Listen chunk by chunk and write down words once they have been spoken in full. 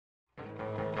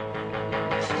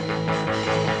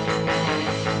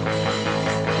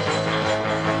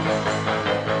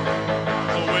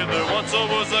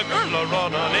a girl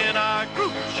a-running in a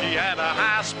group. She had a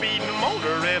high-speed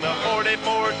motor in a 40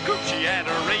 Ford coupe. She had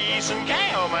a racing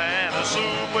cam and a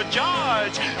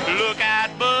supercharged. Look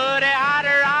at Buddy, hot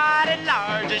rod at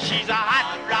large. She's a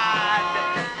hot rod.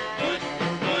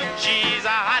 She's a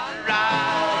hot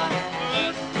rod.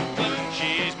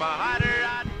 She's my hot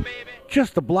rod, baby.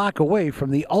 Just a block away from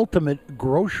the ultimate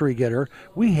grocery getter,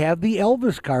 we have the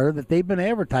Elvis car that they've been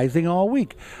advertising all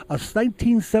week. A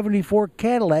 1974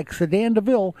 Cadillac Sedan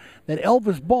DeVille that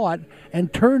Elvis bought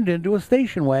and turned into a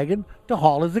station wagon to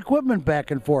haul his equipment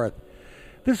back and forth.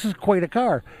 This is quite a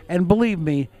car, and believe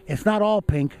me, it's not all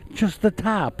pink, just the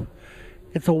top.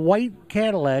 It's a white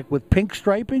Cadillac with pink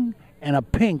striping and a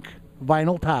pink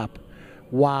vinyl top.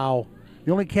 Wow.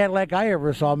 The only Cadillac I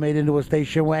ever saw made into a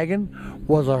station wagon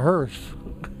was a hearse.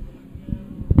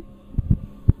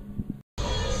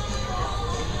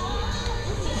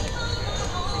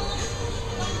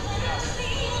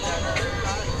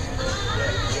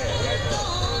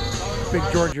 Big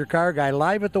George, your car guy,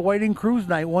 live at the Whiting Cruise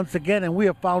Night once again, and we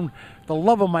have found the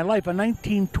love of my life, a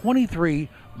 1923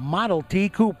 Model T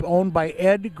Coupe owned by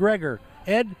Ed Greger.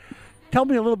 Ed, tell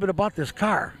me a little bit about this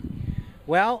car.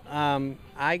 Well,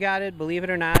 I got it, believe it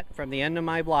or not, from the end of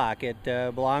my block. It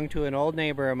belonged to an old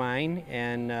neighbor of mine,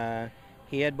 and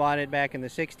he had bought it back in the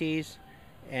 60s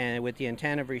and with the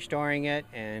intent of restoring it,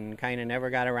 and kind of never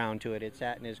got around to it. It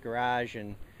sat in his garage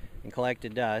and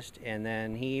collected dust, and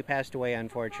then he passed away,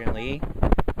 unfortunately,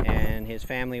 and his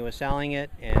family was selling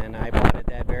it, and I bought it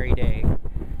that very day.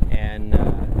 And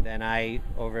then I,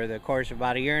 over the course of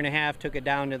about 1.5 years, took it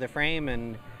down to the frame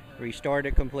and restored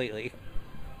it completely.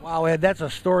 Wow, Ed, that's a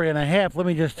story and a half. Let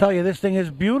me just tell you, this thing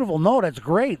is beautiful. No, that's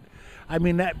great. I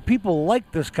mean, that people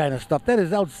like this kind of stuff. That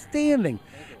is outstanding.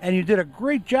 And you did a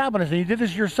great job on this, and you did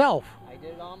this yourself. I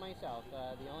did it all myself.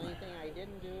 The only thing I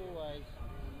didn't do was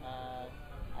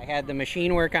I had the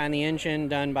machine work on the engine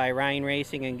done by Ryan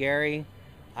Racing and Gary.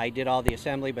 I did all the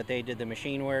assembly, but they did the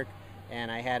machine work. And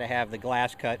I had to have the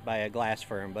glass cut by a glass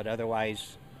firm, but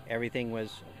otherwise everything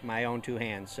was my own 2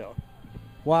 hands. So.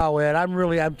 Wow, Ed,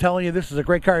 I'm telling you, this is a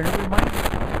great car. And it reminds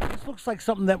me, this looks like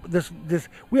something that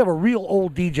we have a real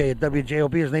old DJ at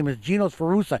WJOB. His name is Gino's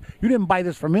Ferrusa. You didn't buy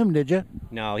this from him, did you?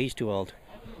 No, he's too old.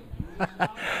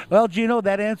 Well, Gino,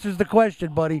 that answers the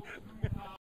question, buddy.